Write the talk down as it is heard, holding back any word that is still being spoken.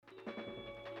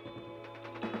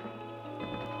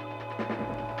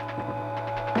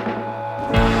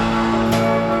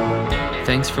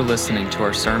Thanks for listening to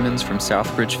our sermons from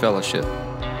Southbridge Fellowship.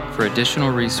 For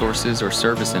additional resources or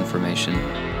service information,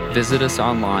 visit us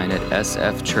online at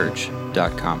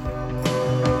sfchurch.com.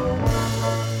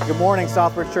 Good morning,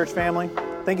 Southbridge Church family.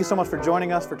 Thank you so much for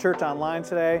joining us for Church Online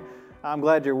today. I'm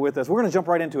glad you're with us. We're going to jump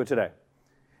right into it today.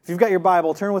 If you've got your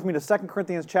Bible, turn with me to 2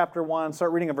 Corinthians chapter 1,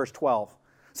 start reading at verse 12.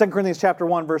 2 Corinthians chapter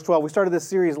 1, verse 12. We started this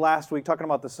series last week talking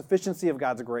about the sufficiency of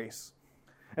God's grace.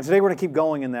 And today we're going to keep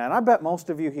going in that. And I bet most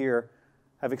of you here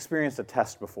have experienced a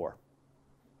test before.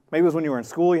 Maybe it was when you were in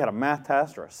school, you had a math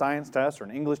test or a science test or an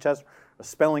English test, a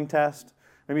spelling test.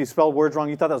 Maybe you spelled words wrong.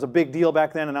 You thought that was a big deal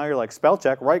back then, and now you're like, spell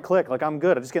check, right click, like I'm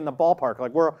good. I just get in the ballpark,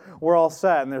 like we're all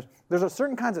set. And there's a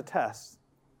certain kinds of tests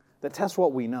that test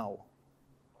what we know.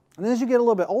 And then as you get a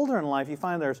little bit older in life, you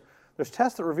find there's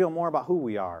tests that reveal more about who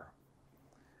we are.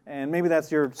 And maybe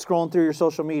that's you're scrolling through your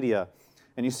social media,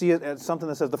 and you see it as something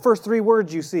that says the first 3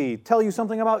 words you see tell you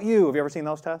something about you. Have you ever seen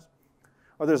those tests?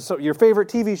 Or there's your favorite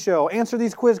TV show. Answer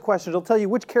these quiz questions. It'll tell you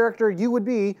which character you would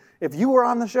be if you were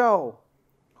on the show.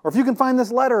 Or if you can find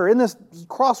this letter in this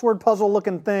crossword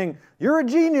puzzle-looking thing, you're a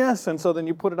genius. And so then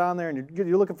you put it on there, and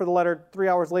you're looking for the letter. 3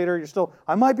 hours later, you're still,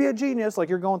 I might be a genius, like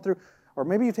you're going through. Or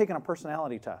maybe you've taken a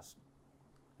personality test,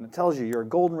 and it tells you you're a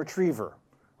golden retriever,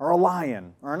 or a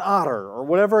lion, or an otter, or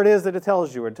whatever it is that it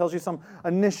tells you. Or it tells you some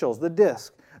initials, the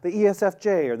DISC, the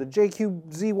ESFJ, or the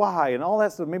JQZY, and all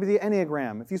that stuff. Maybe the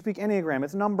Enneagram. If you speak Enneagram,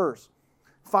 it's numbers.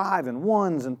 5 and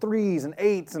 1s and 3s and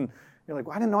 8s, and you're like,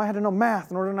 well, I didn't know I had to know math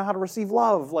in order to know how to receive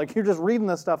love. Like, you're just reading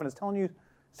this stuff, and it's telling you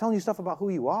stuff about who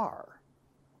you are.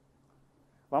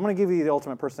 Well, I'm going to give you the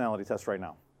ultimate personality test right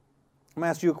now. I'm going to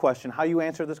ask you a question. How you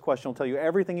answer this question will tell you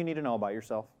everything you need to know about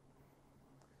yourself.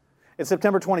 It's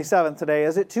September 27th today.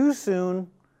 Is it too soon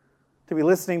to be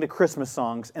listening to Christmas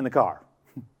songs in the car?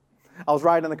 I was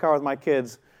riding in the car with my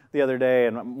kids the other day,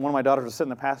 and one of my daughters was sitting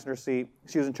in the passenger seat.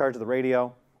 She was in charge of the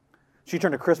radio. She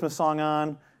turned a Christmas song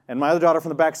on, and my other daughter from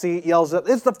the back seat yells,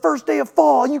 "It's the first day of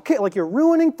fall. You can't, like, you're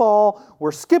ruining fall.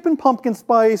 We're skipping pumpkin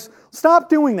spice. Stop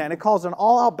doing that." And it caused an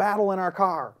all-out battle in our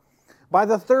car. By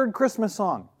the 3rd Christmas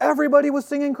song, everybody was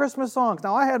singing Christmas songs.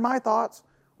 Now, I had my thoughts.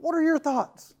 What are your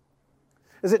thoughts?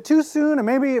 Is it too soon? And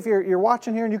maybe if you're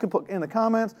watching here, and you can put in the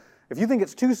comments, if you think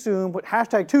it's too soon, put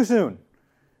hashtag too soon.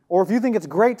 Or if you think it's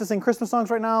great to sing Christmas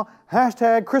songs right now,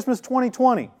 hashtag Christmas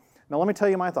 2020. Now let me tell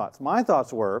you my thoughts. My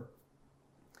thoughts were,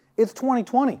 it's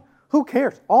 2020. Who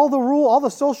cares? All the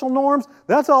social norms,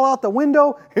 that's all out the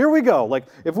window. Here we go. Like,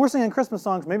 if we're singing Christmas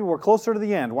songs, maybe we're closer to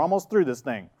the end. We're almost through this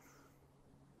thing.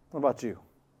 What about you?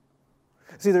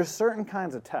 See, there's certain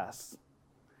kinds of tests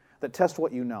that test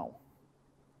what you know.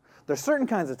 There's certain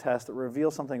kinds of tests that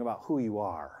reveal something about who you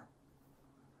are.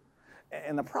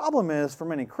 And the problem is, for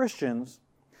many Christians,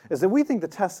 is that we think the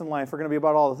tests in life are going to be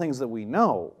about all the things that we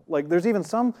know. Like, there's even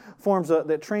some forms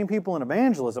that train people in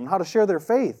evangelism, how to share their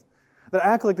faith, that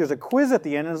act like there's a quiz at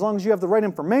the end, and as long as you have the right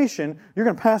information, you're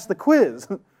going to pass the quiz.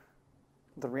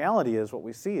 The reality is, what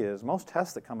we see is, most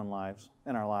tests that come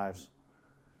in our lives,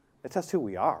 they test who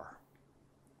we are.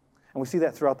 And we see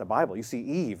that throughout the Bible. You see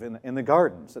Eve in the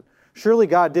garden. So surely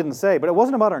God didn't say, but it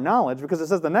wasn't about her knowledge, because it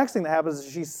says the next thing that happens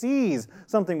is she sees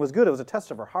something was good. It was a test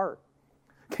of her heart.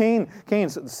 Cain,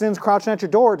 sin's crouching at your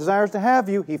door, desires to have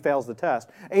you, he fails the test.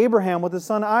 Abraham with his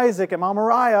son Isaac and Mount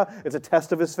Moriah, it's a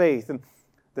test of his faith. And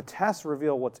the tests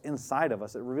reveal what's inside of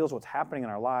us. It reveals what's happening in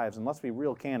our lives. And let's be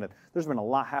real candid, there's been a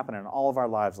lot happening in all of our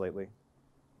lives lately.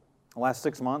 The last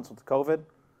 6 months with COVID,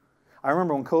 I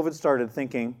remember when COVID started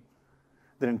thinking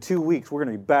that in 2 weeks we're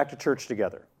going to be back to church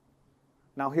together.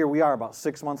 Now here we are about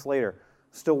 6 months later,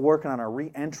 still working on our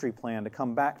re-entry plan to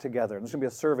come back together. And there's going to be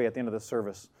a survey at the end of this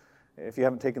service. If you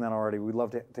haven't taken that already, we'd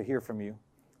love to hear from you.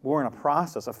 We're in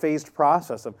a phased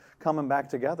process of coming back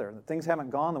together. Things haven't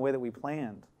gone the way that we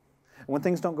planned. And when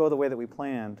things don't go the way that we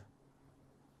planned,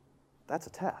 that's a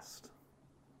test.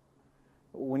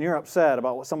 When you're upset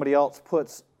about what somebody else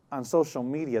puts on social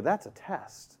media, that's a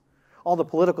test. All the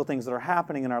political things that are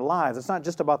happening in our lives, it's not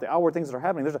just about the outward things that are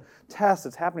happening. There's a test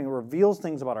that's happening. It reveals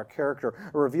things about our character.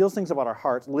 It reveals things about our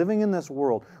hearts. Living in this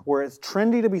world where it's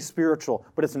trendy to be spiritual,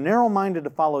 but it's narrow-minded to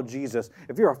follow Jesus.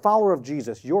 If you're a follower of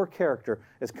Jesus, your character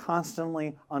is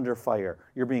constantly under fire.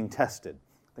 You're being tested.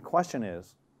 The question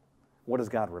is, what is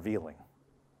God revealing?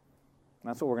 And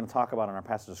that's what we're going to talk about in our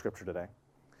passage of Scripture today.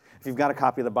 If you've got a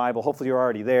copy of the Bible, hopefully you're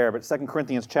already there, but 2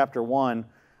 Corinthians chapter 1,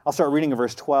 I'll start reading in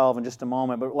verse 12 in just a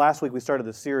moment, but last week we started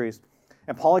this series,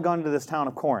 and Paul had gone into this town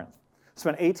of Corinth,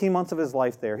 spent 18 months of his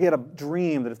life there. He had a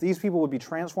dream that if these people would be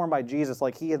transformed by Jesus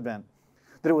like he had been,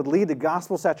 that it would lead to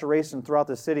gospel saturation throughout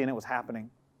the city, and it was happening.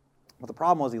 But the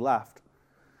problem was he left,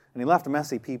 and he left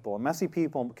messy people, and messy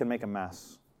people can make a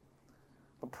mess.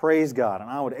 But praise God, and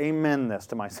I would amen this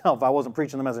to myself if I wasn't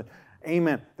preaching the message.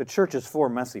 Amen. The church is for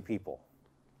messy people.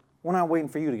 We're not waiting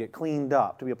for you to get cleaned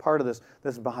up, to be a part of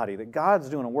this body. That God's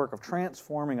doing a work of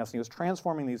transforming us. And He was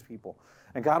transforming these people.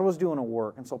 And God was doing a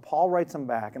work. And so Paul writes them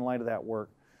back in light of that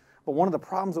work. But one of the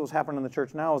problems that was happening in the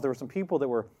church now is there were some people that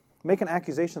were making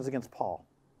accusations against Paul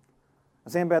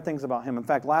and saying bad things about him. In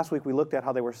fact, last week we looked at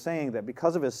how they were saying that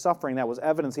because of his suffering, that was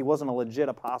evidence he wasn't a legit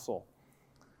apostle.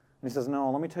 And he says, no,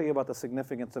 let me tell you about the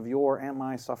significance of your and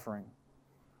my suffering.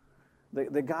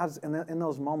 That God's, in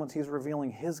those moments, He's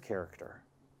revealing His character.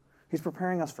 He's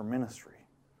preparing us for ministry.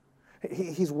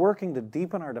 He's working to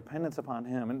deepen our dependence upon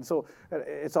Him. And so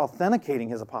it's authenticating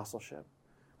His apostleship.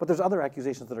 But there's other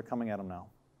accusations that are coming at Him now.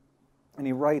 And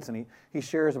he writes and he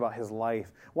shares about his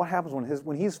life. What happens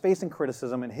when he's facing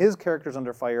criticism and his character's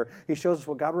under fire? He shows us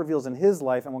what God reveals in his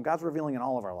life and what God's revealing in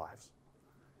all of our lives.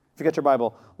 If you got your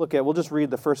Bible, we'll just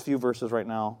read the first few verses right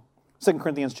now. 2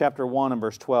 Corinthians chapter 1 and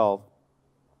verse 12.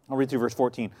 I'll read through verse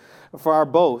 14. For our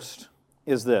boast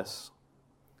is this,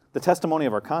 the testimony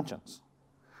of our conscience,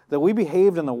 that we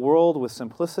behaved in the world with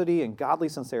simplicity and godly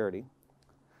sincerity,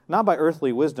 not by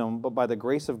earthly wisdom, but by the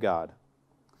grace of God,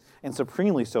 and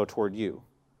supremely so toward you.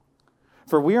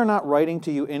 For we are not writing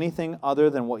to you anything other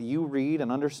than what you read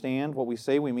and understand, what we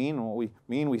say we mean, and what we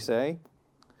mean we say.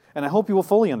 And I hope you will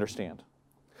fully understand,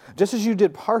 just as you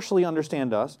did partially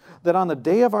understand us, that on the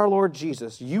day of our Lord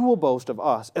Jesus, you will boast of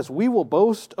us as we will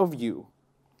boast of you.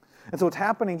 And so what's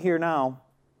happening here now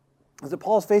is that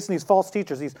Paul's facing these false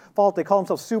teachers, they call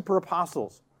themselves super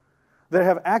apostles, that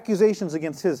have accusations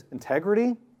against his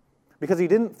integrity because he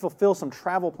didn't fulfill some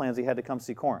travel plans he had to come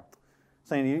see Corinth.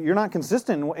 Saying you're not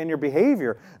consistent in your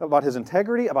behavior about his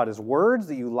integrity, about his words,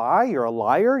 that you lie, you're a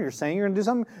liar, you're saying you're going to do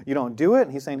something, you don't do it.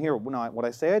 And he's saying here, no, what I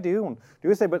say I do, and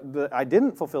do I say, but I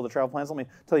didn't fulfill the travel plans. Let me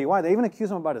tell you why. They even accuse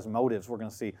him about his motives, we're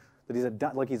going to see,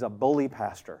 that he's a bully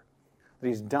pastor, that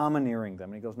he's domineering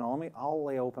them. And he goes, no, I'll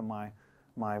lay open my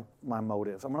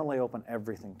motives. I'm going to lay open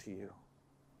everything to you.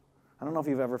 I don't know if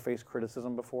you've ever faced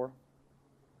criticism before.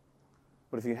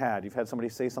 But if you've had somebody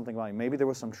say something about you, maybe there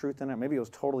was some truth in it, maybe it was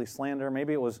totally slander,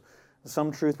 maybe it was some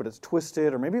truth but it's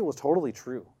twisted, or maybe it was totally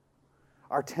true.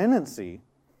 Our tendency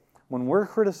when we're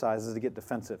criticized is to get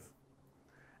defensive,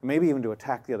 and maybe even to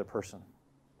attack the other person.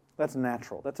 That's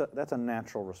natural. That's a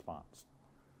natural response.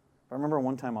 I remember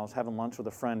one time I was having lunch with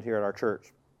a friend here at our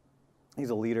church.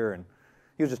 He's a leader, and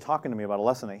he was just talking to me about a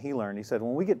lesson that he learned. He said,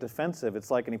 when we get defensive, it's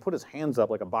like, and he put his hands up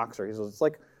like a boxer. He says, it's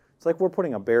like we're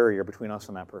putting a barrier between us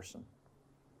and that person.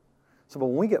 So, but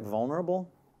when we get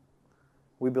vulnerable,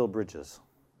 we build bridges.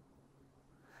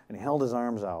 And he held his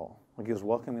arms out like he was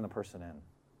welcoming the person in.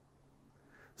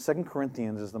 2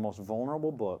 Corinthians is the most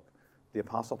vulnerable book the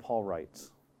Apostle Paul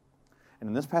writes. And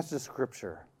in this passage of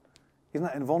Scripture,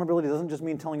 and vulnerability doesn't just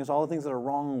mean telling us all the things that are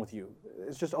wrong with you.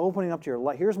 It's just opening up to your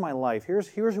life. Here's my life. Here's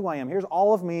who I am. Here's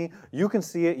all of me. You can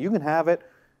see it. You can have it.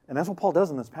 And that's what Paul does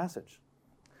in this passage.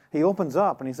 He opens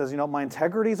up and he says, my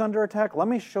integrity is under attack. Let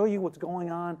me show you what's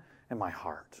going on in my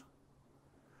heart.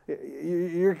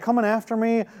 You're coming after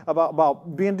me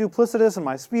about being duplicitous in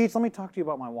my speech. Let me talk to you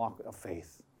about my walk of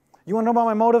faith. You want to know about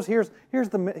my motives? Here's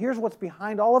what's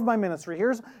behind all of my ministry.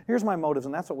 Here's my motives,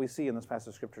 and that's what we see in this passage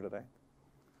of Scripture today.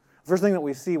 The first thing that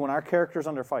we see when our character's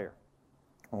under fire,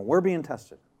 when we're being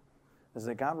tested, is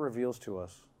that God reveals to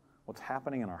us what's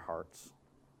happening in our hearts.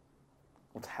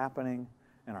 What's happening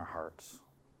in our hearts.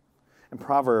 In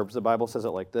Proverbs, the Bible says it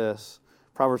like this.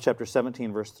 Proverbs chapter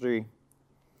 17, verse 3.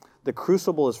 The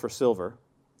crucible is for silver,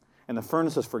 and the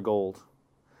furnace is for gold,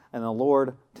 and the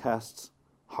Lord tests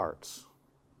hearts.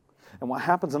 And what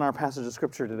happens in our passage of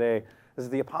Scripture today is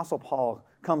that the Apostle Paul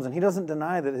comes and he doesn't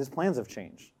deny that his plans have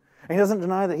changed. And he doesn't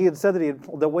deny that he had said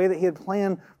that the way that he had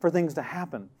planned for things to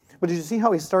happen. But did you see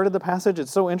how he started the passage?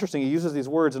 It's so interesting. He uses these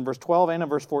words in verse 12 and in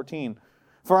verse 14.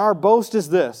 For our boast is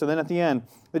this, and then at the end,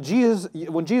 the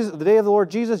day of the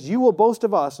Lord Jesus, you will boast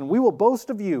of us, and we will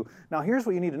boast of you. Now here's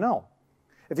what you need to know.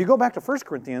 If you go back to 1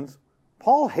 Corinthians,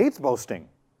 Paul hates boasting.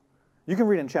 You can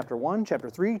read it in chapter 1, chapter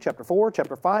 3, chapter 4,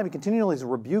 chapter 5. He continually is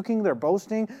rebuking their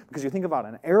boasting because you think about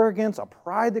an arrogance, a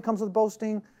pride that comes with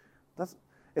boasting.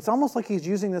 It's almost like he's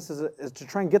using this as to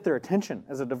try and get their attention,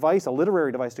 as a device, a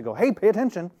literary device to go, hey, pay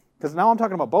attention, because now I'm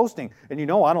talking about boasting, and you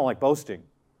know I don't like boasting.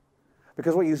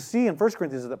 Because what you see in 1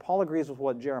 Corinthians is that Paul agrees with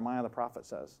what Jeremiah the prophet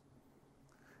says.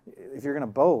 If you're going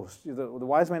to boast, the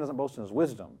wise man doesn't boast in his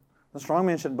wisdom. The strong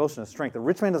man shouldn't boast in his strength. The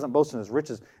rich man doesn't boast in his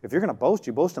riches. If you're going to boast,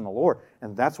 you boast in the Lord.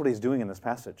 And that's what he's doing in this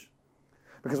passage.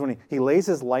 Because when he lays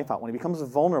his life out, when he becomes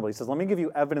vulnerable, he says, let me give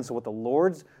you evidence of what the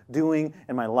Lord's doing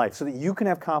in my life so that you can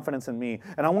have confidence in me.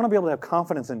 And I want to be able to have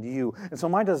confidence in you. And so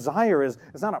my desire is,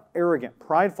 it's not arrogant,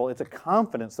 prideful, it's a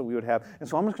confidence that we would have. And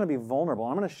so I'm just going to be vulnerable.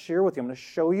 I'm going to share with you. I'm going to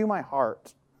show you my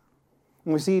heart.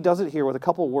 And we see he does it here with a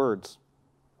couple words.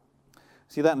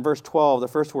 See that in verse 12, the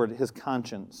first word, his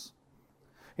conscience.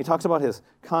 He talks about his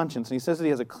conscience, and he says that he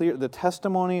has the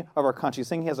testimony of our conscience. He's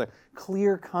saying he has a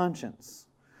clear conscience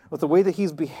with the way that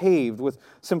he's behaved, with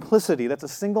simplicity. That's a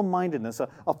single-mindedness,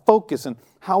 a focus in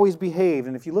how he's behaved.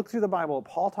 And if you look through the Bible,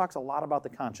 Paul talks a lot about the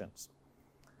conscience.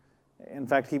 In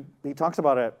fact, he talks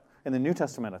about it in the New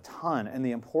Testament a ton, and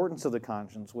the importance of the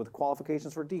conscience with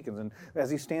qualifications for deacons, and as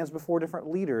he stands before different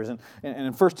leaders. And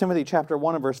in 1 Timothy chapter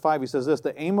 1 and verse 5, he says this,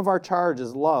 the aim of our charge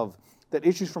is love that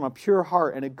issues from a pure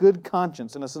heart and a good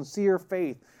conscience and a sincere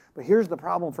faith. But here's the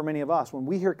problem for many of us. When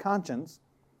we hear conscience,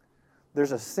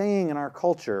 there's a saying in our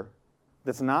culture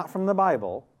that's not from the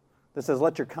Bible that says,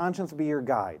 let your conscience be your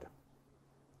guide.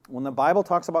 When the Bible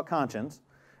talks about conscience,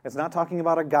 it's not talking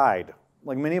about a guide.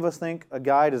 Like many of us think a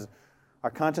guide is,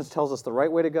 our conscience tells us the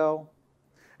right way to go.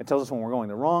 It tells us when we're going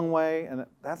the wrong way. And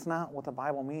that's not what the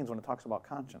Bible means when it talks about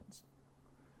conscience.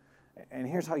 And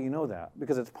here's how you know that.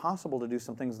 Because it's possible to do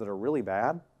some things that are really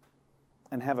bad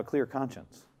and have a clear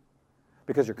conscience.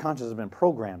 Because your conscience has been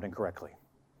programmed incorrectly.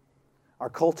 Our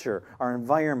culture, our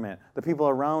environment, the people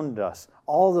around us,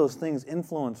 all those things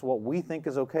influence what we think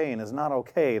is okay and is not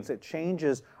okay. It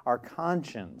changes our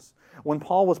conscience. When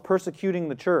Paul was persecuting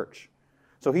the church,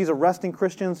 so he's arresting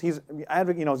Christians, he's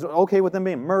it's okay with them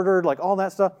being murdered, like all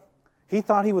that stuff. He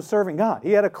thought he was serving God.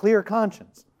 He had a clear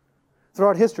conscience.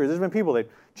 Throughout history, there's been people that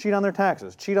cheat on their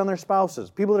taxes, cheat on their spouses,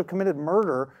 people that have committed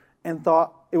murder and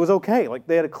thought it was okay. Like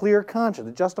they had a clear conscience.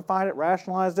 They justified it,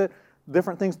 rationalized it,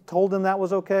 different things told them that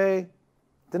was okay.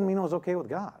 Didn't mean it was okay with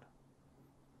God.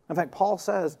 In fact, Paul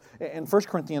says in 1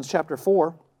 Corinthians chapter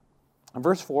 4,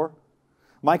 verse 4,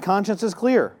 my conscience is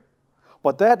clear,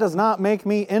 but that does not make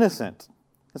me innocent.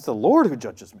 It's the Lord who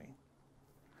judges me.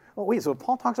 Well, wait, so if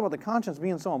Paul talks about the conscience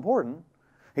being so important,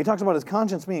 he talks about his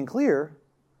conscience being clear,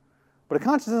 but a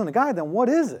conscience isn't a guide, then what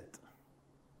is it?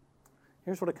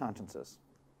 Here's what a conscience is.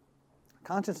 A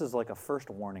conscience is like a first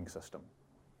warning system.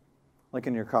 Like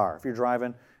in your car. If you're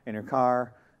driving in your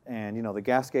car, and the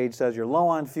gas gauge says you're low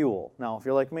on fuel. Now, if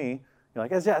you're like me, you're like,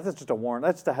 that's just a warning.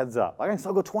 That's just a heads up. I can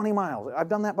still go 20 miles. I've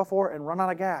done that before and run out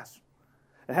of gas.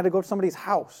 And had to go to somebody's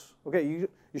house. Okay, you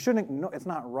shouldn't. No, it's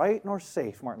not right nor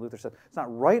safe. Martin Luther said it's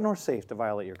not right nor safe to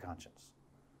violate your conscience.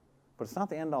 But it's not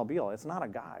the end all be all. It's not a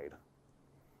guide.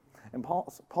 And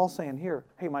Paul's saying here,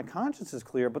 hey, my conscience is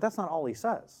clear, but that's not all he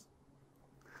says.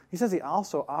 He says he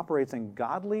also operates in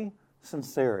godly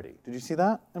sincerity. Did you see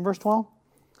that in verse 12?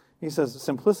 He says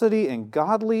simplicity and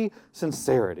godly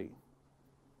sincerity.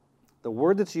 The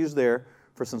word that's used there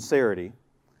for sincerity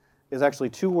is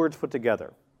actually two words put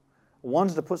together.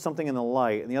 One's to put something in the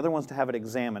light, and the other one's to have it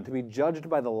examined, to be judged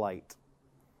by the light.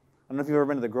 I don't know if you've ever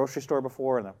been to the grocery store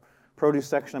before, in the produce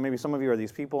section, and maybe some of you are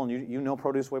these people, and you know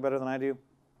produce way better than I do.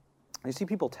 You see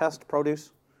people test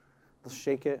produce. They'll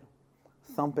shake it,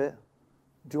 thump it,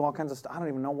 do all kinds of stuff. I don't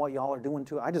even know what y'all are doing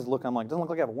to it. I just look, I'm like, doesn't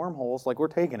look like I have wormholes. Like, we're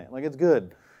taking it. Like, it's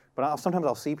good. But sometimes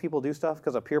I'll see people do stuff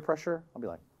because of peer pressure. I'll be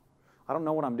like, I don't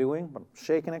know what I'm doing, but I'm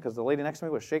shaking it because the lady next to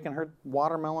me was shaking her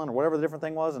watermelon or whatever the different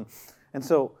thing was. And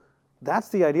so that's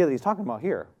the idea that he's talking about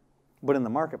here, but in the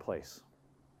marketplace.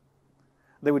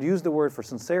 They would use the word for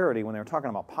sincerity when they were talking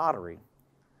about pottery.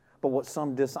 But what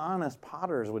some dishonest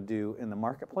potters would do in the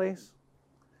marketplace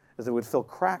is they would fill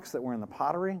cracks that were in the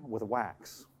pottery with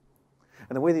wax.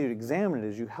 And the way that you'd examine it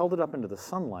is you held it up into the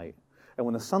sunlight, and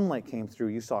when the sunlight came through,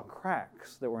 you saw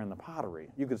cracks that were in the pottery.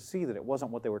 You could see that it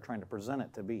wasn't what they were trying to present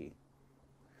it to be.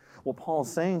 What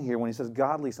Paul's saying here when he says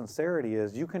godly sincerity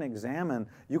is you can examine,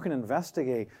 you can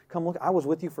investigate. Come look, I was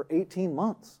with you for 18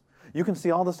 months. You can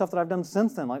see all the stuff that I've done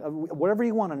since then. Like whatever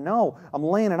you want to know, I'm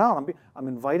laying it out. I'm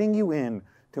inviting you in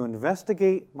to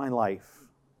investigate my life.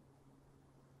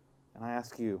 And I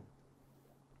ask you,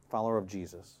 follower of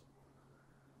Jesus,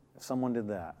 if someone did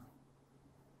that,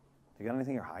 do you got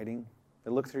anything you're hiding? They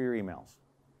look through your emails,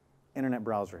 internet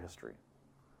browser history,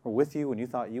 or with you when you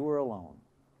thought you were alone.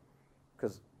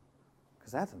 Because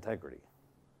that's integrity.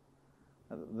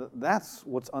 That's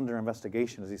what's under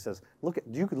investigation, as he says,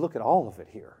 you could look at all of it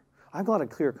here. I've got a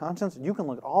clear conscience. You can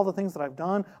look at all the things that I've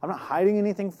done. I'm not hiding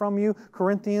anything from you.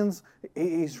 Corinthians,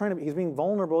 he's being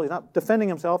vulnerable. He's not defending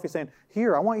himself. He's saying,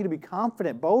 here, I want you to be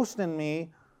confident. Boast in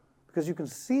me because you can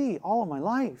see all of my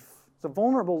life. It's a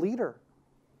vulnerable leader.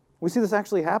 We see this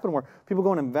actually happen where people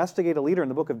go and investigate a leader in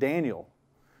the book of Daniel.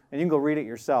 And you can go read it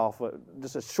yourself.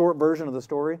 Just a short version of the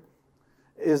story.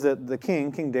 is that the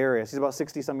king, King Darius, he's about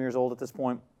 60-some years old at this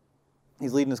point.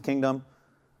 He's leading his kingdom.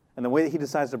 And the way that he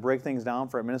decides to break things down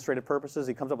for administrative purposes,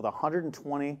 he comes up with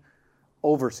 120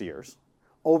 overseers.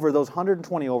 Over those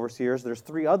 120 overseers, there's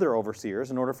 3 other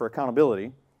overseers in order for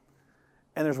accountability.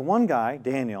 And there's one guy,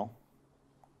 Daniel,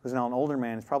 who's now an older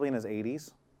man, he's probably in his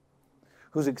 80s,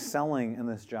 who's excelling in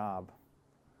this job.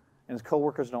 And his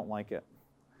coworkers don't like it.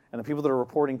 And the people that are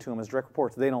reporting to him, his direct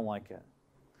reports, they don't like it.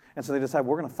 And so they decide,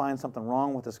 we're going to find something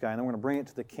wrong with this guy, and then we're going to bring it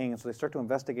to the king. And so they start to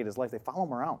investigate his life. They follow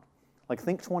him around. Like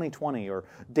Think 2020 or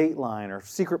Dateline or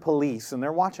Secret Police, and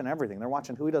they're watching everything. They're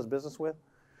watching who he does business with,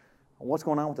 what's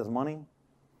going on with his money,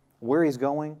 where he's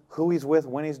going, who he's with,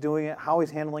 when he's doing it, how he's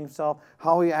handling himself,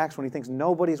 how he acts when he thinks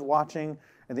nobody's watching.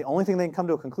 And the only thing they can come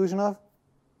to a conclusion of,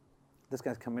 this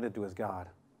guy's committed to his God.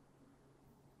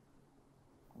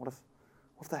 What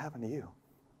if that happened to you?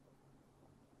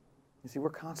 You see, we're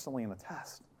constantly in a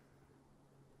test.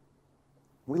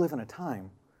 We live in a time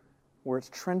where it's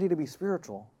trendy to be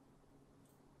spiritual,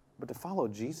 but to follow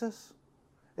Jesus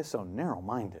is so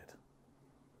narrow-minded.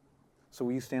 So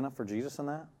will you stand up for Jesus in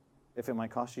that? If it might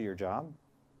cost you your job?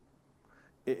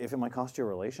 If it might cost you a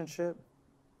relationship?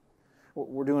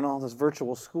 We're doing all this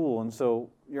virtual school, and so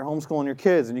you're homeschooling your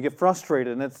kids, and you get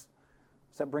frustrated, and is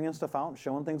that bringing stuff out and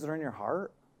showing things that are in your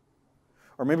heart?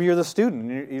 Or maybe you're the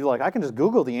student, and you're like, I can just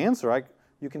Google the answer.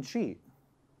 You can cheat.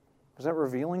 Is that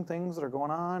revealing things that are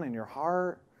going on in your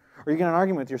heart? Or you get in an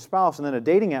argument with your spouse, and then a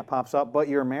dating app pops up, but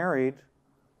you're married.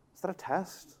 Is that a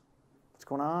test? What's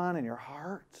going on in your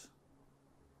heart?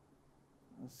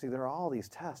 See, there are all these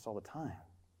tests all the time.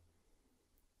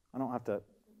 I don't have to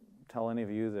tell any of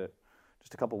you that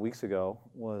just a couple weeks ago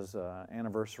was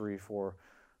anniversary for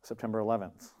September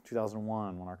 11th,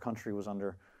 2001, when our country was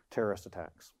under terrorist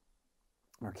attacks.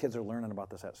 And our kids are learning about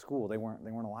this at school. They weren't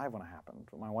alive when it happened,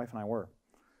 but my wife and I were.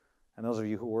 And those of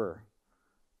you who were,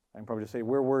 I can probably just say,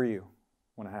 where were you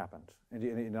when it happened? And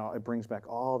it brings back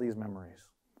all these memories.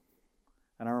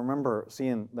 And I remember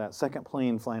seeing that second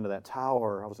plane fly into that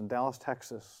tower. I was in Dallas,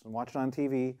 Texas, and watching it on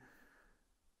TV,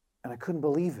 and I couldn't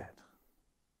believe it.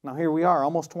 Now here we are,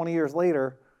 almost 20 years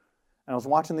later, and I was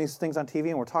watching these things on TV,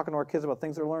 and we're talking to our kids about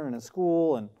things they're learning in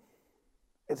school, and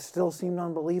it still seemed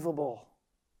unbelievable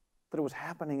that it was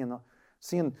happening. And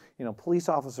seeing police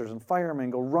officers and firemen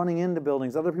go running into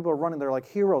buildings. Other people are running. They're like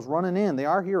heroes running in. They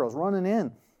are heroes running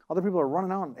in. Other people are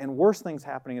running out, and worse things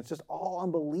happening. It's just all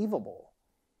unbelievable.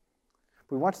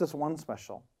 We watched this one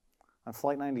special on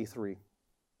Flight 93. You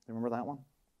remember that one?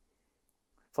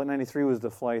 Flight 93 was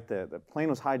the flight that the plane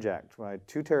was hijacked by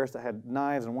 2 terrorists that had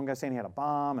knives, and one guy saying he had a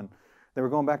bomb, and they were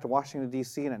going back to Washington,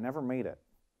 D.C., and it never made it.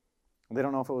 And they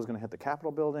don't know if it was going to hit the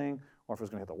Capitol building or if it was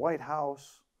going to hit the White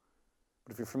House.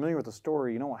 But if you're familiar with the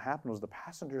story, you know what happened was the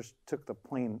passengers took the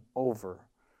plane over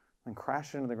and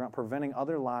crashed into the ground, preventing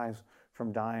other lives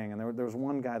from dying. And there was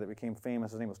one guy that became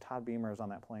famous. His name was Todd Beamer. He was on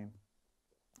that plane.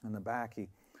 In the back, he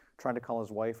tried to call his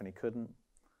wife, and he couldn't.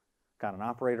 Got an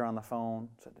operator on the phone,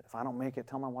 said, if I don't make it,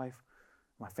 tell my wife,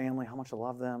 my family, how much I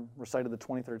love them. Recited the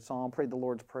 23rd Psalm, prayed the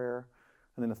Lord's Prayer.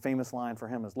 And then the famous line for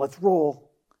him is, let's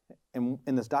roll. And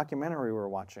in this documentary we were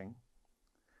watching,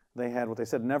 they had what they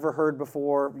said never heard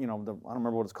before. I don't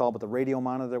remember what it's called, but the radio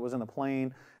monitor that was in the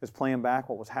plane is playing back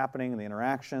what was happening and the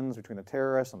interactions between the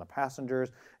terrorists and the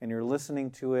passengers. And you're listening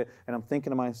to it, and I'm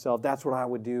thinking to myself, that's what I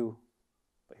would do.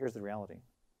 But here's the reality.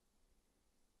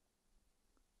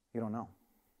 You don't know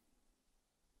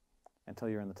until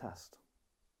you're in the test.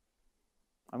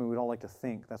 I mean, we'd all like to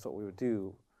think that's what we would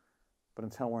do, but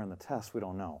until we're in the test, we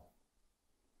don't know.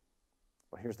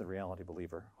 But here's the reality,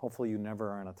 believer. Hopefully you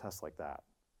never are in a test like that.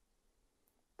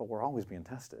 But we're always being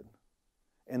tested.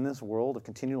 In this world of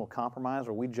continual compromise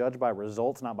where we judge by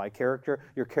results, not by character,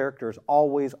 your character is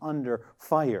always under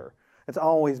fire. It's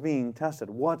always being tested.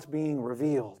 What's being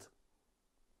revealed?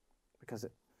 Because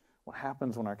what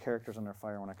happens when our character's under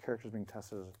fire, when our character's being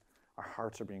tested, is our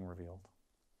hearts are being revealed.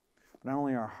 But not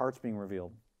only are our hearts being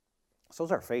revealed, so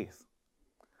is our faith.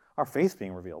 Our faith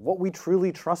being revealed, what we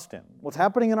truly trust in. What's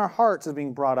happening in our hearts is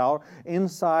being brought out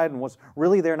inside, and what's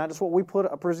really there, not just what we put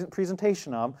a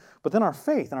presentation of, but then our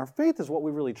faith. And our faith is what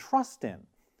we really trust in.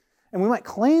 And we might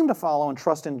claim to follow and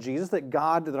trust in Jesus, that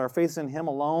our faith is in Him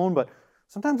alone, but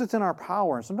sometimes it's in our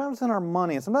power, and sometimes it's in our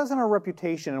money, and sometimes it's in our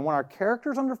reputation. And when our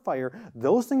character's under fire,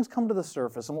 those things come to the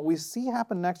surface. And what we see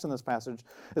happen next in this passage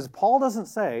is Paul doesn't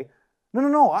say,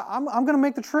 no, I'm going to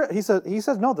make the trip. He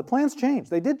says, no, the plans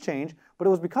changed. They did change, but it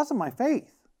was because of my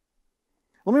faith.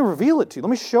 Let me reveal it to you. Let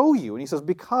me show you. And he says,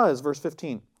 because, verse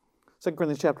 15, 2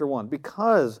 Corinthians chapter 1,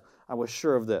 because I was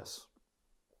sure of this.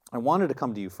 I wanted to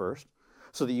come to you first,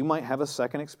 so that you might have a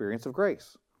second experience of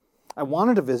grace. I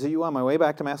wanted to visit you on my way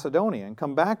back to Macedonia and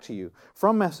come back to you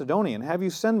from Macedonia and have you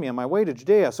send me on my way to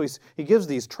Judea. So he gives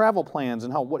these travel plans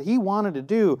and what he wanted to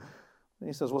do. And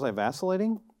he says, was I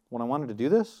vacillating when I wanted to do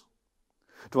this?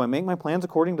 Do I make my plans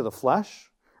according to the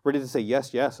flesh? Ready to say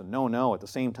yes, yes, and no, no at the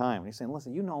same time. And he's saying,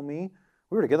 listen, you know me.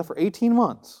 We were together for 18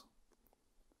 months.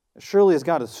 As surely as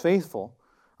God is faithful,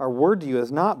 our word to you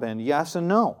has not been yes and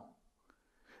no.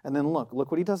 And then look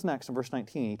what he does next in verse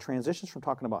 19. He transitions from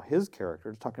talking about his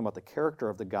character to talking about the character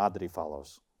of the God that he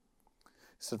follows.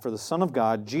 He said, for the Son of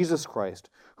God, Jesus Christ,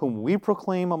 whom we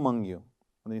proclaim among you.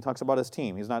 And then he talks about his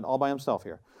team. He's not all by himself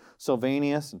here.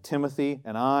 Silvanus and Timothy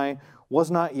and I was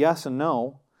not yes and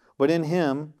no, but in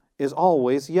him is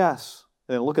always yes.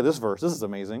 And then look at this verse. This is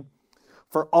amazing.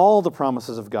 For all the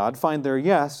promises of God find their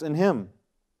yes in him.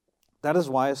 That is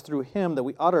why it's through him that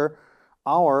we utter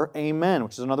our amen,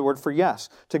 which is another word for yes,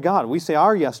 to God. We say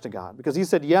our yes to God because he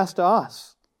said yes to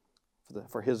us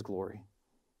for his glory.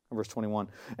 In verse 21,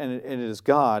 and it is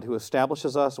God who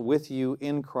establishes us with you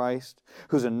in Christ,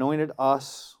 who's anointed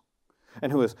us,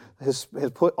 and who has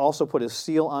also put his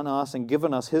seal on us and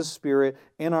given us his Spirit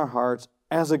in our hearts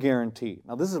as a guarantee.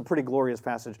 Now, this is a pretty glorious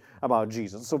passage about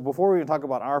Jesus. So before we even talk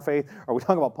about our faith, or we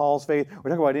talk about Paul's faith, or we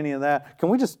talk about any of that, can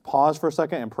we just pause for a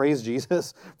second and praise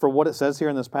Jesus for what it says here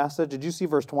in this passage? Did you see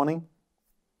verse 20?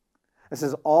 It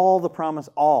says, all the promise,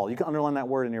 all. You can underline that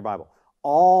word in your Bible.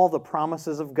 All the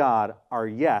promises of God are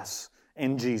yes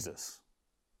in Jesus.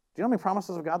 Do you know how many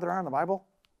promises of God there are in the Bible?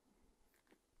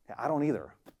 Yeah, I don't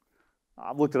either.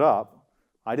 I've looked it up.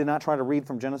 I did not try to read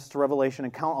from Genesis to Revelation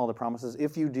and count all the promises.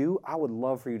 If you do, I would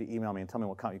love for you to email me and tell me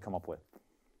what count you come up with.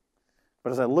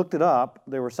 But as I looked it up,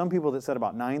 there were some people that said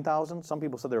about 9,000. Some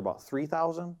people said there were about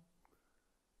 3,000.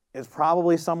 It's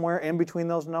probably somewhere in between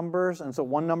those numbers. And so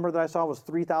one number that I saw was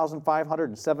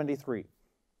 3,573.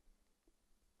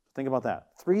 Think about that.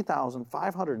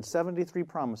 3,573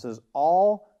 promises,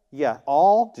 all yes.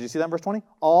 All, did you see that in verse 20?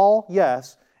 All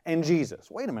yes in Jesus.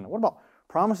 Wait a minute, what about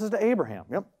promises to Abraham?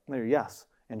 Yep, they're yes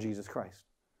in Jesus Christ.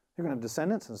 You're going to have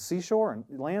descendants and seashore and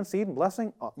land, seed, and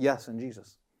blessing? Oh, yes in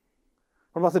Jesus.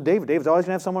 What about David? David's always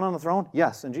going to have someone on the throne?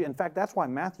 Yes. In fact, that's why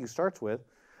Matthew starts with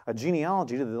a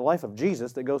genealogy to the life of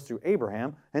Jesus that goes through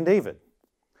Abraham and David.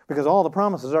 Because all the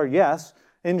promises are yes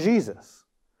in Jesus.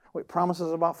 Wait,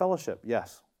 promises about fellowship?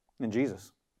 Yes, in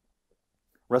Jesus.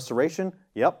 Restoration?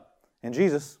 Yep, in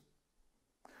Jesus.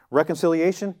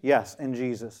 Reconciliation? Yes, in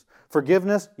Jesus.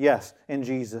 Forgiveness? Yes, in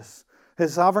Jesus.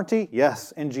 His sovereignty?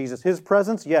 Yes, in Jesus. His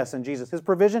presence? Yes, in Jesus. His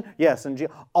provision? Yes, in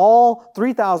Jesus. All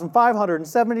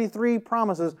 3,573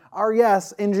 promises are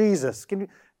yes in Jesus. Can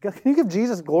you give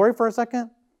Jesus glory for a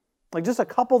second? Like just a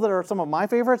couple that are some of my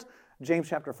favorites. James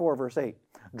chapter 4, verse 8.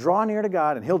 Draw near to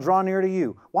God and He'll draw near to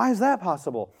you. Why is that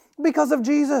possible? Because of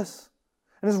Jesus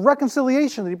and His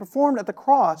reconciliation that He performed at the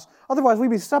cross. Otherwise,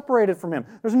 we'd be separated from Him.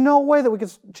 There's no way that we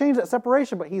could change that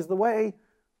separation, but He's the way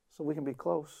so we can be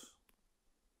close.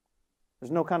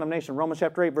 There's no condemnation. Romans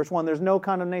chapter 8, verse 1, there's no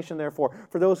condemnation, therefore,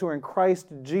 for those who are in Christ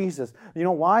Jesus. You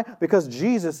know why? Because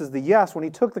Jesus is the yes when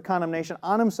He took the condemnation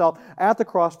on Himself at the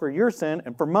cross for your sin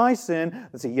and for my sin.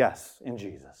 That's a yes in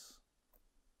Jesus.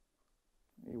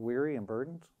 Are you weary and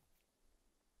burdened?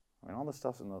 I mean, all this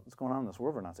stuff that's going on in this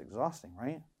world right now, it's exhausting,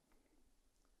 right?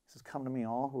 He says, come to me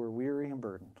all who are weary and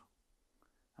burdened.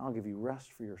 I'll give you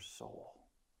rest for your soul.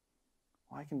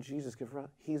 Why can Jesus give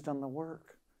rest? He's done the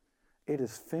work. It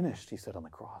is finished, He said on the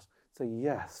cross. It's a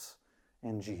yes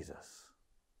in Jesus.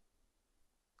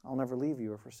 I'll never leave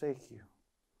you or forsake you.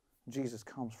 Jesus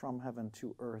comes from heaven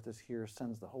to earth, is here,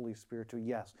 sends the Holy Spirit to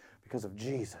yes, because of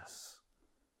Jesus.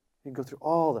 You can go through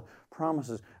all the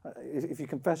promises. If you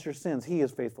confess your sins, He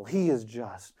is faithful. He is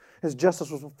just. His justice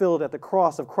was fulfilled at the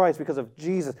cross of Christ because of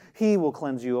Jesus. He will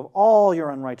cleanse you of all your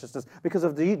unrighteousness because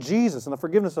of Jesus and the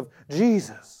forgiveness of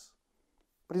Jesus.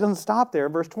 But He doesn't stop there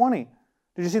in verse 20.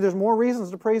 Did you see there's more reasons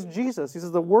to praise Jesus? He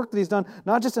says the work that He's done,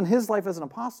 not just in His life as an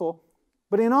apostle,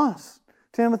 but in us.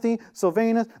 Timothy,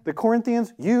 Silvanus, the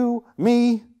Corinthians, you,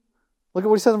 me. Look at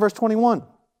what he says in verse 21.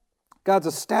 God's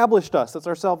established us. That's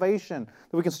our salvation,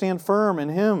 that we can stand firm in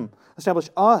Him. Establish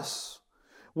us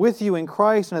with you in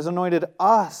Christ and has anointed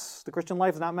us. The Christian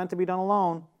life is not meant to be done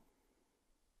alone.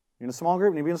 You're in a small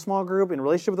group, you need to be in a small group, in a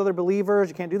relationship with other believers.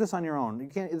 You can't do this on your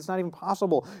own. It's not even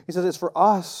possible. He says it's for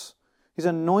us. He's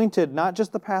anointed not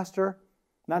just the pastor,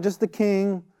 not just the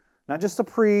king, not just the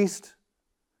priest.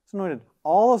 He's anointed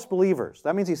all us believers.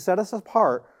 That means He set us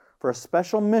apart for a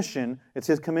special mission. It's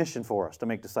His commission for us to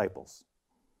make disciples.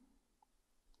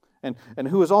 And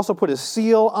who has also put His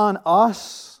seal on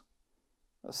us.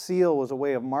 A seal was a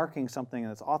way of marking something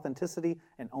in its authenticity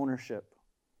and ownership.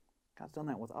 God's done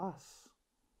that with us.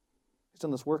 He's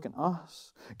done this work in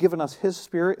us, given us His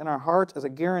Spirit in our hearts as a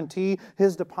guarantee,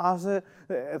 His deposit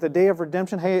at the day of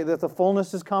redemption. Hey, that the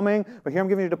fullness is coming, but here I'm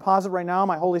giving you a deposit right now,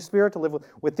 my Holy Spirit to live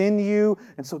within you.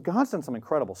 And so God's done some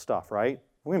incredible stuff, right?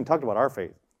 We haven't talked about our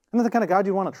faith. Isn't that the kind of God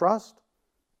you want to trust?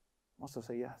 Also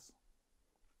say yes.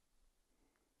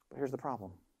 But here's the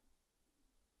problem.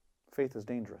 Faith is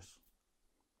dangerous.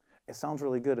 It sounds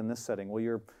really good in this setting. Well,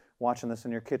 you're watching this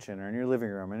in your kitchen or in your living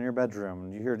room, in your bedroom,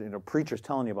 and you hear preachers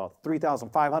telling you about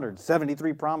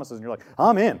 3,573 promises, and you're like,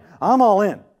 I'm in. I'm all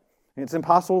in. And it's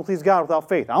impossible to please God without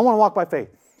faith. I want to walk by faith.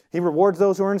 He rewards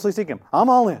those who earnestly seek Him. I'm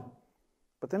all in.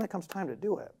 But then it comes time to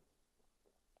do it.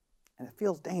 And it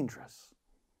feels dangerous.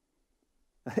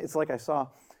 It's like I saw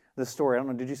this story. I don't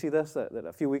know, did you see this? That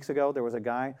a few weeks ago, there was a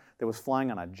guy that was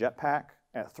flying on a jetpack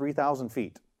at 3,000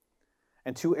 feet.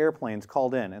 And 2 airplanes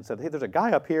called in and said, hey, there's a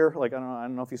guy up here. Like, I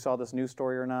don't know if you saw this news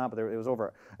story or not, but it was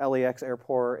over at LAX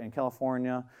airport in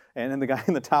California. And then the guy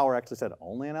in the tower actually said,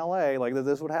 only in LA, like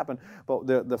this would happen. But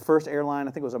the first airline,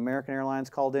 I think it was American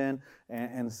Airlines, called in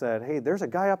and said, hey, there's a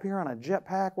guy up here on a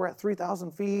jetpack. We're at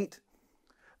 3,000 feet.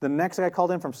 The next guy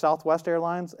called in from Southwest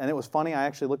Airlines, and it was funny. I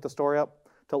actually looked the story up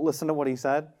to listen to what he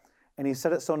said. And he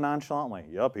said it so nonchalantly.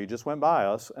 Yep, he just went by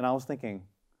us. And I was thinking,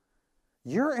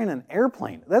 you're in an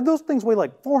airplane. Those things weigh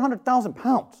like 400,000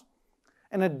 pounds.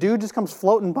 And a dude just comes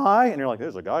floating by, and you're like,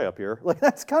 there's a guy up here. Like,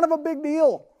 that's kind of a big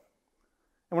deal.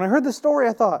 And when I heard this story,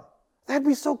 I thought, that'd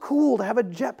be so cool to have a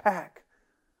jetpack,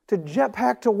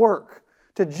 to work,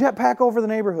 to jetpack over the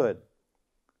neighborhood.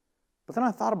 But then I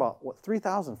thought about what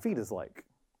 3,000 feet is like.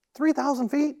 3,000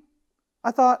 feet? I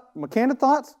thought, my candid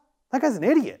thoughts, that guy's an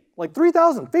idiot. Like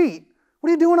 3,000 feet? What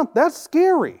are you doing up? That's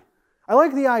scary. I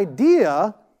like the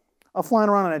idea of flying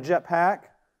around in a jetpack,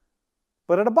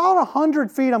 but at about 100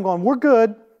 feet, I'm going, we're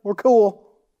good, we're cool.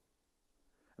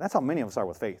 And that's how many of us are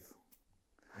with faith.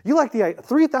 You like the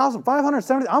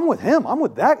 3,570, I'm with Him, I'm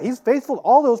with that. He's faithful to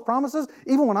all those promises.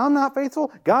 Even when I'm not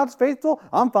faithful, God's faithful,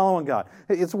 I'm following God.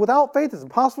 It's without faith, it's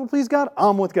impossible to please God,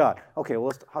 I'm with God. Okay,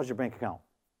 well, how's your bank account?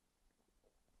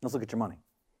 Let's look at your money.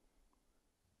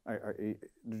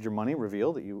 Did your money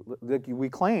reveal that we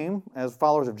claim as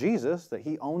followers of Jesus that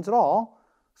He owns it all?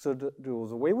 So does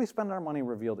the way we spend our money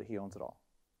reveal that He owns it all?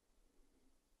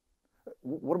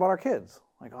 What about our kids?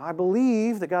 Like, I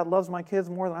believe that God loves my kids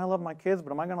more than I love my kids,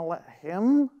 but am I going to let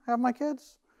Him have my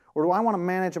kids? Or do I want to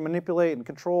manage and manipulate and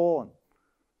control? And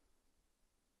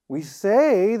we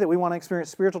say that we want to experience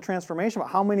spiritual transformation, but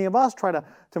how many of us try to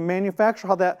manufacture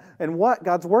how that and what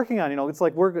God's working on? It's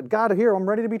like, God, here, I'm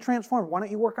ready to be transformed. Why don't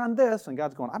you work on this? And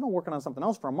God's going, I've been working on something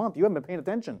else for a month. You haven't been paying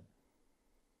attention.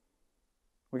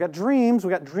 We got dreams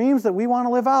that we want to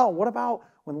live out. What about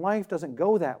when life doesn't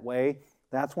go that way?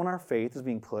 That's when our faith is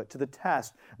being put to the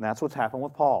test. And that's what's happened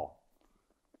with Paul.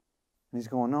 And he's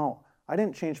going, no, I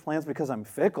didn't change plans because I'm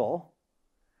fickle.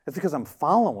 It's because I'm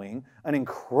following an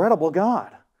incredible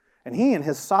God. And He, in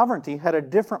His sovereignty, had a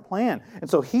different plan. And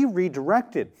so He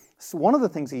redirected. So one of the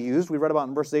things He used, we read about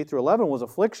in verses 8 through 11, was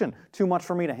affliction, too much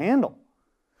for me to handle.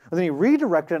 And then He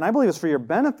redirected, and I believe it's for your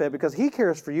benefit because He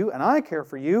cares for you and I care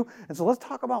for you. And so let's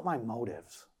talk about my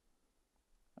motives.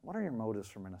 What are your motives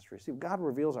for ministry? See, God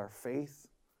reveals our faith.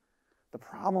 The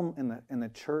problem in the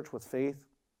church with faith,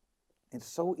 it's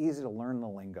so easy to learn the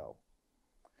lingo.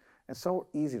 It's so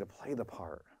easy to play the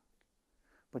part.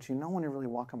 But when you're really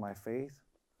walking by faith,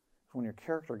 is when your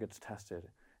character gets tested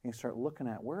and you start looking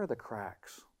at where are the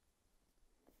cracks?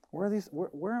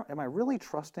 Where am I really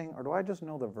trusting, or do I just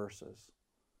know the verses?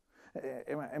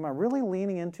 Am I really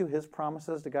leaning into His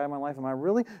promises to guide my life? Am I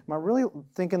really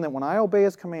thinking that when I obey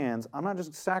His commands, I'm not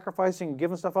just sacrificing and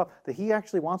giving stuff up, that He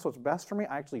actually wants what's best for me?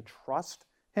 I actually trust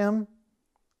Him?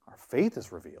 Our faith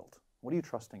is revealed. What are you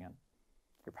trusting in?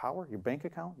 Your power, your bank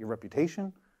account, your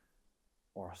reputation,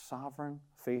 or a sovereign,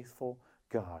 faithful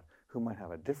God who might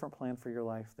have a different plan for your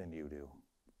life than you do?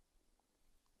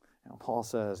 Paul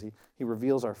says he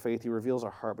reveals our faith, he reveals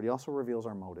our heart, but he also reveals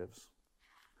our motives.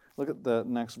 Look at the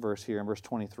next verse here in verse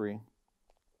 23.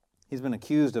 He's been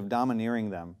accused of domineering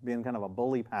them, being kind of a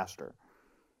bully pastor.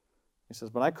 He says,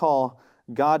 but I call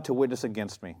God to witness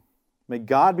against me. May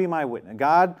God be my witness.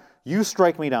 God, you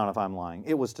strike me down if I'm lying.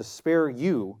 It was to spare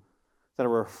you that I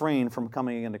refrained from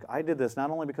coming again. I did this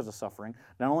not only because of suffering,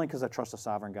 not only because I trust a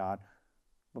sovereign God,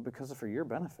 but because of for your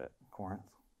benefit, Corinth.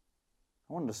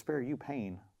 I wanted to spare you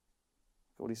pain.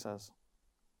 Look at what he says.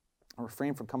 I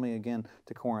refrain from coming again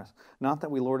to Corinth. Not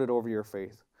that we lord it over your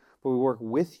faith, but we work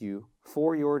with you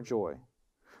for your joy.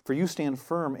 For you stand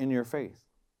firm in your faith.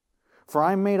 For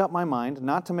I made up my mind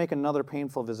not to make another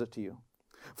painful visit to you.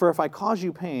 For if I cause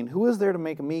you pain, who is there to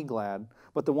make me glad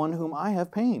but the one whom I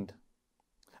have pained?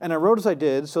 And I wrote as I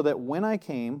did, so that when I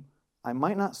came, I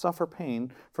might not suffer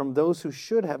pain from those who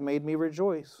should have made me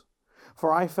rejoice.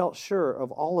 For I felt sure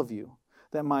of all of you,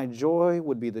 that my joy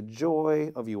would be the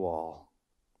joy of you all.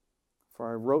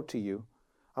 For I wrote to you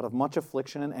out of much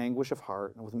affliction and anguish of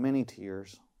heart, and with many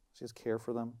tears. See his care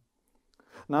for them.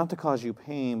 Not to cause you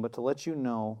pain, but to let you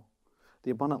know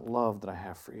the abundant love that I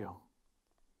have for you.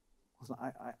 Listen,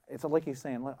 it's like he's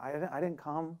saying, look, I didn't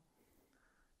come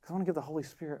because I want to give the Holy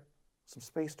Spirit some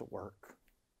space to work.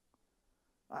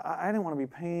 I didn't want to be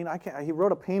pained. He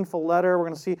wrote a painful letter. We're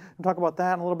going to see and talk about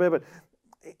that in a little bit, but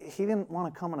he didn't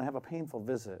want to come and have a painful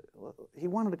visit. He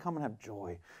wanted to come and have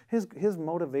joy. His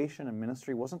motivation in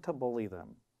ministry wasn't to bully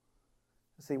them.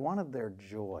 He wanted their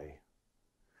joy.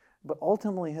 But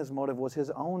ultimately his motive was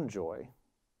his own joy.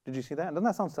 Did you see that? Doesn't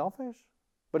that sound selfish?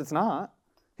 But it's not.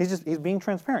 He's being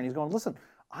transparent. He's going, listen,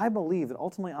 I believe that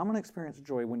ultimately I'm going to experience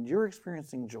joy when you're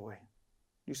experiencing joy.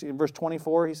 You see in verse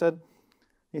 24, he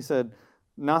said,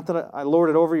 not that I lord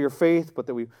it over your faith, but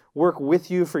that we work with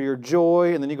you for your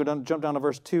joy. And then you jump down to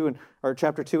verse 2, or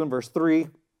chapter 2 and verse 3.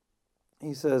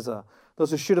 He says,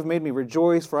 those who should have made me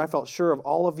rejoice, for I felt sure of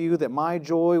all of you that my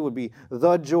joy would be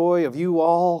the joy of you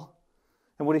all.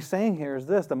 And what he's saying here is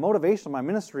this: the motivation of my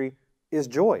ministry is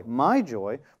joy, my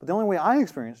joy, but the only way I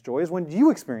experience joy is when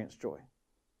you experience joy.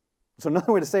 So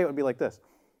another way to say it would be like this.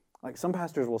 Like some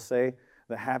pastors will say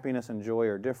that happiness and joy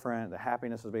are different, that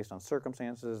happiness is based on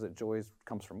circumstances, that joy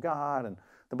comes from God, and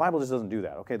the Bible just doesn't do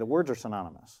that, okay? The words are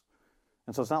synonymous.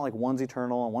 And so it's not like one's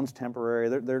eternal and one's temporary,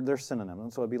 they're synonyms.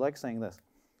 And so it'd be like saying this: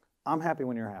 I'm happy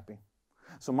when you're happy.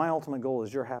 So my ultimate goal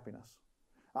is your happiness.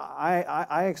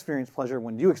 I experience pleasure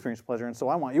when you experience pleasure, and so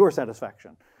I want your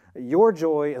satisfaction. Your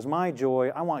joy is my joy.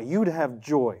 I want you to have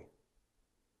joy.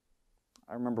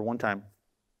 I remember one time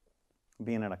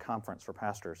being at a conference for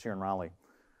pastors here in Raleigh,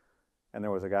 and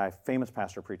there was a guy, famous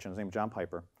pastor preaching, his name is John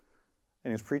Piper,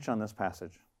 and he was preaching on this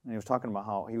passage, and he was talking about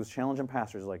how he was challenging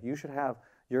pastors, like, you should have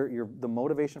the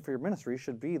motivation for your ministry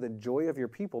should be the joy of your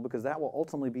people, because that will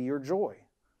ultimately be your joy.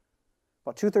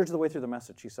 About 2/3 of the way through the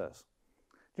message, he says,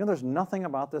 you know, there's nothing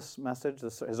about this message,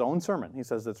 his own sermon, he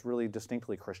says, that's really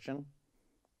distinctly Christian.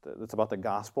 That's about the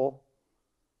gospel.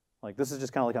 Like, this is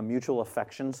just kind of like a mutual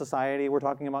affection society we're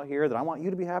talking about here, that I want you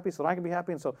to be happy so that I can be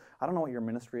happy. And so I don't know what your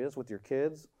ministry is with your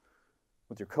kids,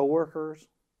 with your coworkers,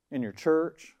 in your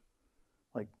church.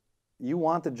 Like, you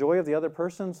want the joy of the other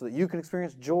person so that you can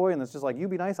experience joy, and it's just like, you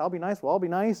be nice, I'll be nice, we'll all be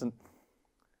nice. But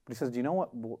he says, do you know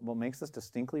what makes this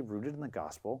distinctly rooted in the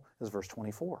gospel is verse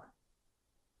 24.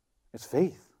 It's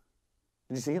faith.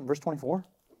 Did you see it? Verse 24?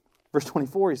 Verse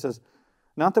 24, he says,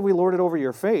 not that we lord it over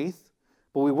your faith,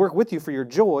 but we work with you for your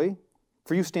joy,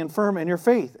 for you stand firm in your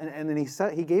faith. And then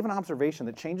he gave an observation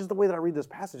that changes the way that I read this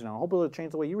passage now. I hope it'll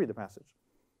change the way you read the passage.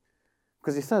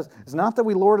 Because he says, it's not that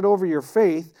we lord it over your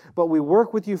faith, but we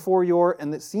work with you for your,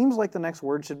 and it seems like the next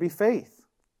word should be faith.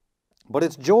 But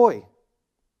it's joy.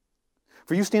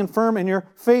 For you stand firm in your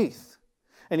faith.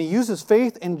 And he uses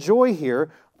faith and joy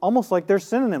here almost like they're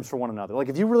synonyms for one another. Like,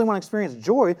 if you really want to experience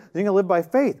joy, then you're going to live by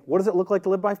faith. What does it look like to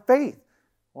live by faith?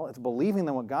 Well, it's believing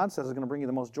that what God says is going to bring you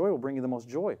the most joy will bring you the most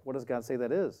joy. What does God say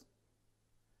that is?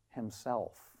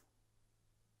 Himself.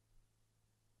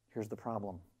 Here's the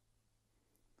problem.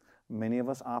 Many of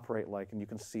us operate like, and you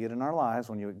can see it in our lives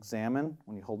when you examine,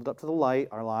 when you hold it up to the light,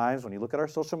 our lives, when you look at our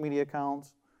social media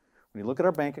accounts, when you look at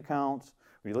our bank accounts,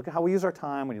 when you look at how we use our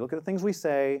time, when you look at the things we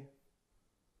say,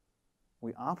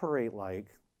 we operate like,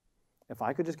 if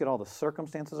I could just get all the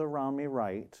circumstances around me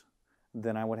right,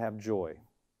 then I would have joy.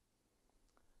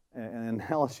 And an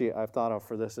analogy I've thought of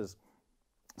for this is,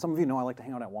 some of you know I like to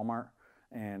hang out at Walmart,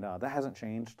 and that hasn't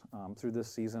changed through this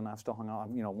season. I've still hung out,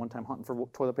 one time hunting for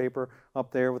toilet paper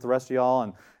up there with the rest of y'all,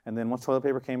 and then once toilet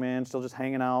paper came in, still just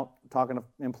hanging out, talking to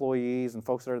employees and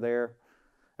folks that are there.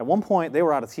 At one point, they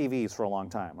were out of TVs for a long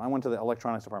time. I went to the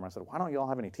electronics department. I said, why don't you all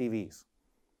have any TVs?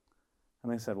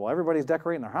 And they said, well, everybody's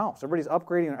decorating their house. Everybody's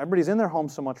upgrading. Everybody's in their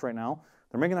homes so much right now.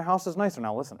 They're making their houses nicer.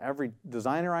 Now, listen, every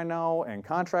designer I know and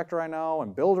contractor I know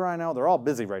and builder I know, they're all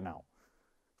busy right now.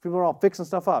 People are all fixing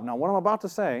stuff up. Now, what I'm about to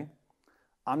say,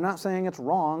 I'm not saying it's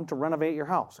wrong to renovate your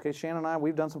house. Okay, Shannon and I,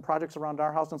 we've done some projects around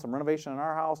our house, done some renovation in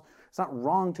our house. It's not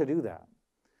wrong to do that.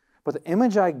 But the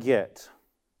image I get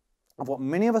of what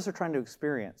many of us are trying to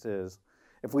experience is,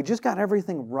 if we just got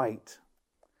everything right,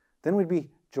 then we'd be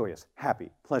joyous,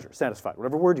 happy, pleasure, satisfied,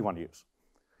 whatever word you want to use.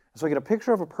 So I get a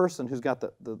picture of a person who's got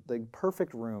the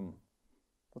perfect room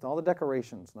with all the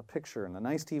decorations and the picture and the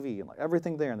nice TV and like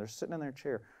everything there, and they're sitting in their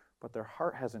chair, but their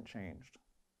heart hasn't changed.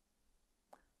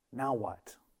 Now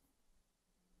what?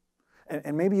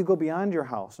 And maybe you go beyond your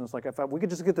house, and it's like, if we could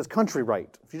just get this country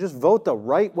right, if you just vote the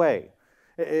right way,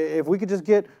 If we could just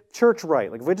get church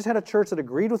right, like if we just had a church that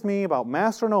agreed with me about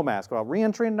mask or no mask, about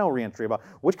re-entry and no re-entry, about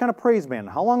which kind of praise band, and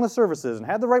how long the service is, and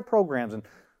had the right programs, and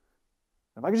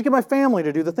if I could just get my family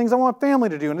to do the things I want family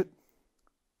to do, and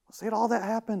say all that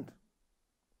happened.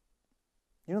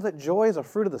 You know that joy is a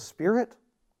fruit of the Spirit?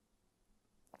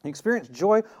 You experience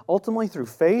joy ultimately through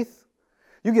faith.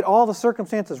 You get all the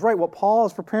circumstances right. What Paul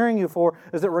is preparing you for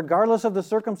is that regardless of the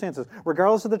circumstances,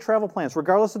 regardless of the travel plans,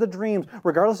 regardless of the dreams,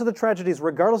 regardless of the tragedies,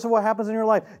 regardless of what happens in your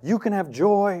life, you can have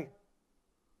joy.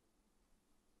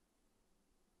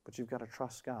 But you've got to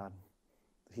trust God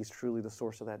that He's truly the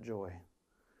source of that joy.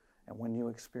 And when you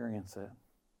experience it,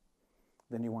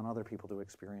 then you want other people to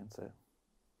experience it.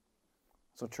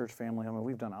 So church family,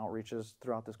 we've done outreaches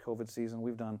throughout this COVID season.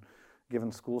 We've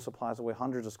given school supplies away,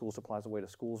 hundreds of school supplies away to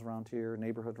schools around here,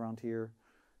 neighborhoods around here,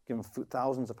 given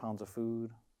thousands of pounds of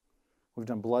food. We've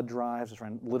done blood drives to try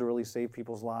and literally save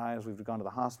people's lives. We've gone to the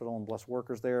hospital and blessed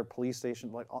workers there, police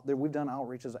station. We've done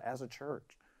outreaches as a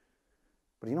church.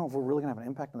 But if we're really going to have an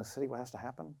impact in the city, what has to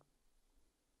happen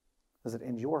is that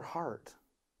in your heart,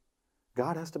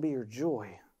 God has to be your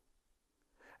joy.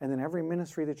 And then every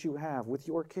ministry that you have with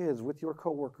your kids, with your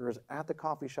coworkers, at the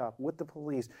coffee shop, with the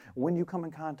police, when you come in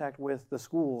contact with the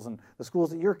schools and the schools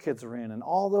that your kids are in, and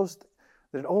all those,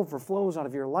 that it overflows out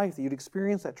of your life, that you'd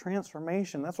experience that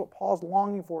transformation. That's what Paul's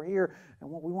longing for here.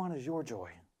 And what we want is your joy.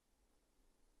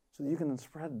 So that you can then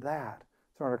spread that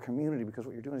throughout our community, because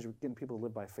what you're doing is you're getting people to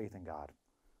live by faith in God.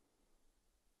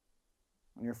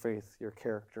 And your faith, your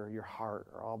character, your heart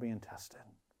are all being tested.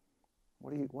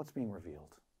 What's being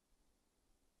revealed?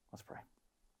 Let's pray.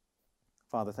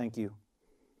 Father, thank you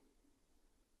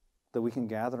that we can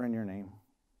gather in your name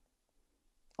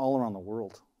all around the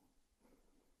world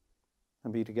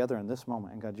and be together in this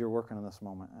moment. And God, you're working in this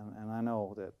moment. And I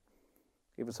know that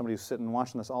even somebody who's sitting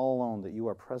watching this all alone, that you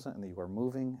are present and that you are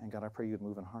moving. And God, I pray you'd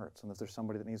move in hearts. And if there's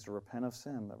somebody that needs to repent of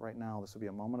sin, that right now this would be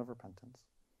a moment of repentance.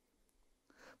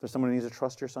 If there's somebody who needs to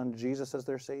trust your Son Jesus as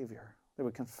their Savior, they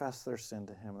would confess their sin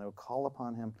to Him. They would call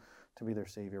upon Him to be their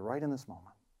Savior right in this moment.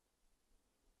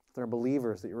 If there are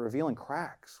believers that you're revealing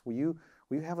cracks, will you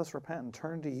have us repent and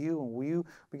turn to you, and will you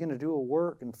begin to do a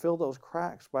work and fill those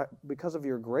cracks because of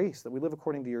your grace, that we live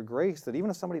according to your grace, that even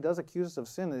if somebody does accuse us of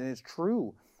sin and it's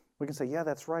true, we can say, yeah,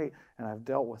 that's right, and I've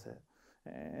dealt with it,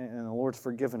 and the Lord's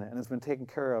forgiven it, and it's been taken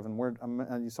care of,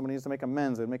 and somebody needs to make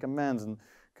amends, they'd make amends, and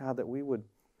God, that we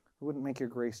wouldn't make your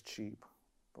grace cheap,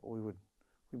 but we'd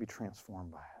be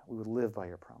transformed by it. We would live by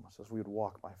your promises. We would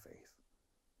walk by faith.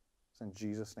 It's in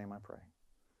Jesus' name I pray.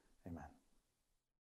 Amen.